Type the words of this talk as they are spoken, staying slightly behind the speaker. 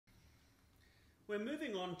We're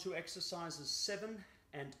moving on to exercises 7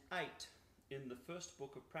 and 8 in the first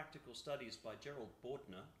book of Practical Studies by Gerald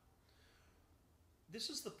Bordner. This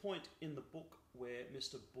is the point in the book where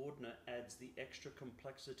Mr. Bordner adds the extra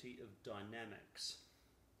complexity of dynamics,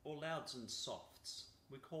 or louds and softs.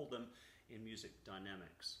 We call them in music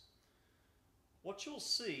dynamics. What you'll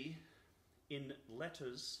see in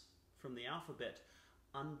letters from the alphabet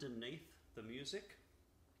underneath the music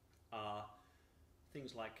are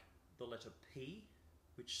things like the letter P,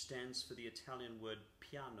 which stands for the Italian word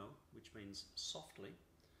piano, which means softly,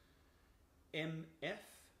 MF,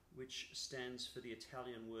 which stands for the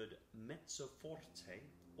Italian word mezzo forte,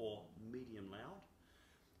 or medium loud,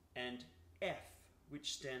 and F,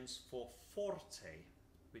 which stands for forte,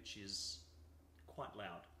 which is quite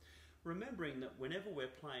loud. Remembering that whenever we're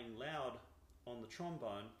playing loud on the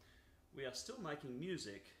trombone, we are still making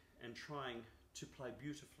music and trying to play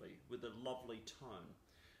beautifully with a lovely tone.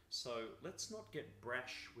 So let's not get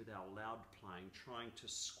brash with our loud playing, trying to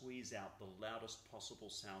squeeze out the loudest possible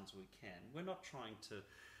sounds we can. We're not trying to,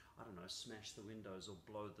 I don't know, smash the windows or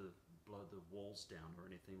blow the walls down or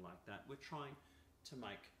anything like that. We're trying to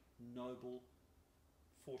make noble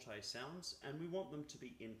forte sounds, and we want them to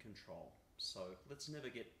be in control. So let's never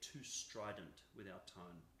get too strident with our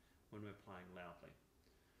tone when we're playing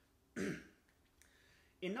loudly.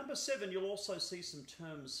 In number 7, you'll also see some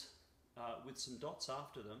terms with some dots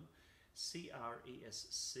after them.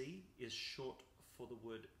 C-R-E-S-C is short for the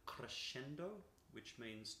word crescendo, which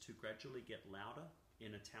means to gradually get louder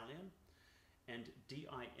in Italian. And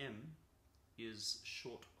D-I-M is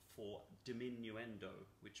short for diminuendo,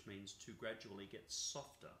 which means to gradually get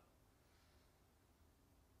softer.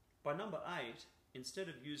 By number 8, instead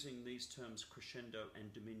of using these terms crescendo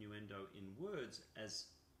and diminuendo in words, as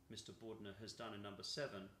Mr. Bordner has done in number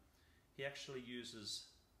 7, he actually uses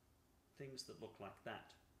things that look like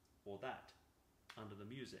that or that under the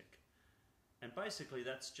music. And basically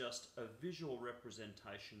that's just a visual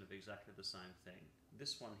representation of exactly the same thing.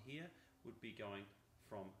 This one here would be going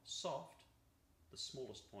from soft, the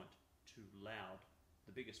smallest point, to loud,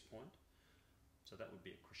 the biggest point. So that would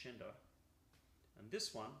be a crescendo. And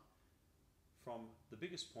this one, from the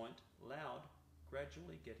biggest point, loud,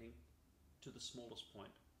 gradually getting to the smallest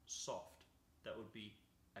point, soft. That would be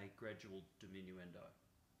a gradual diminuendo.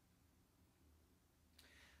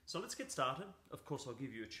 So let's get started. Of course, I'll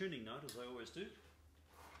give you a tuning note, as I always do.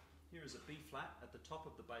 Here is a B flat at the top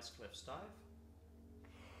of the bass clef stave.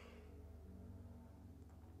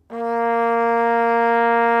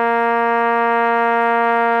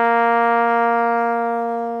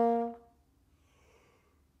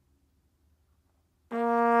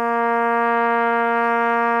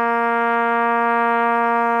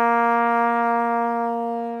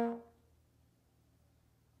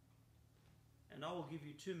 And I will give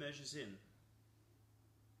you 2 measures in.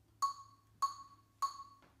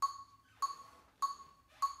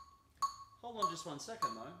 Hold on just 1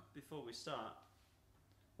 second though, before we start.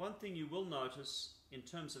 One thing you will notice in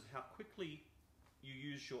terms of how quickly you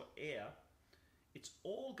use your air, it's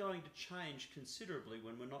all going to change considerably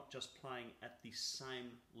when we're not just playing at the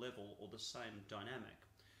same level or the same dynamic.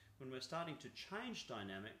 When we're starting to change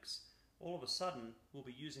dynamics, all of a sudden we'll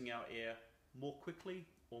be using our air more quickly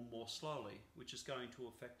or more slowly, which is going to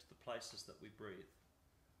affect the places that we breathe.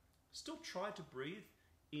 Still try to breathe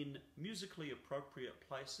in musically appropriate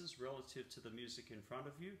places relative to the music in front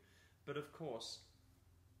of you, but of course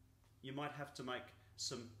you might have to make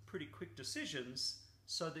some pretty quick decisions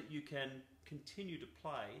so that you can continue to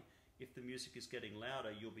play. If the music is getting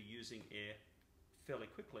louder, you'll be using air fairly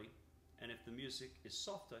quickly, and if the music is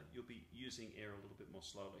softer, you'll be using air a little bit more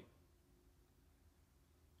slowly.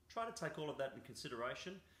 Try to take all of that in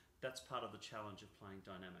consideration. That's part of the challenge of playing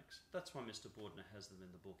dynamics. That's why Mr. Bordner has them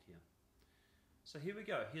in the book here. So here we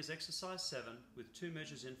go. Here's exercise 7 with 2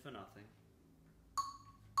 measures in for nothing.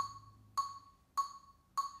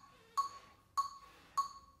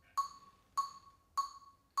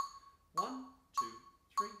 One, two,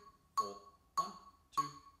 three, four. 1, 2,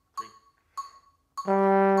 3.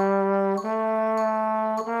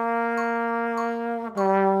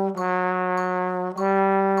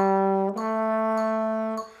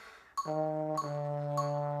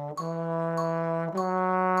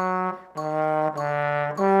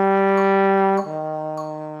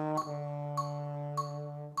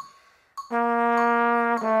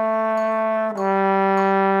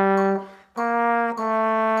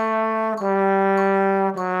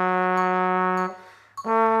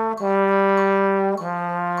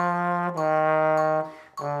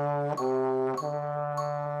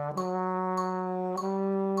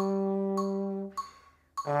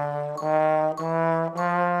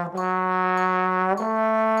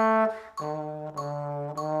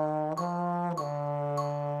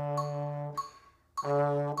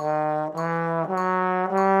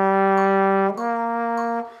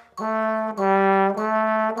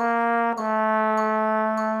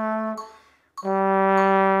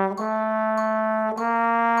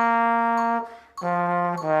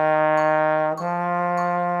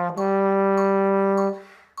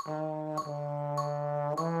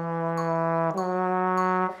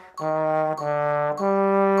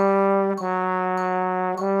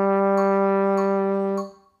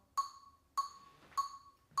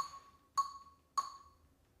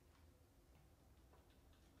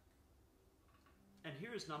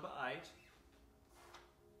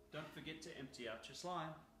 Don't forget to empty out your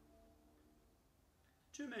slide.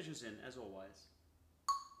 2 measures in, as always.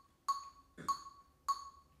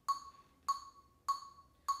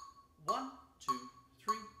 1, 2,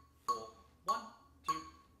 3, 4. 1, 2,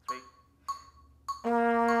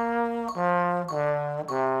 3.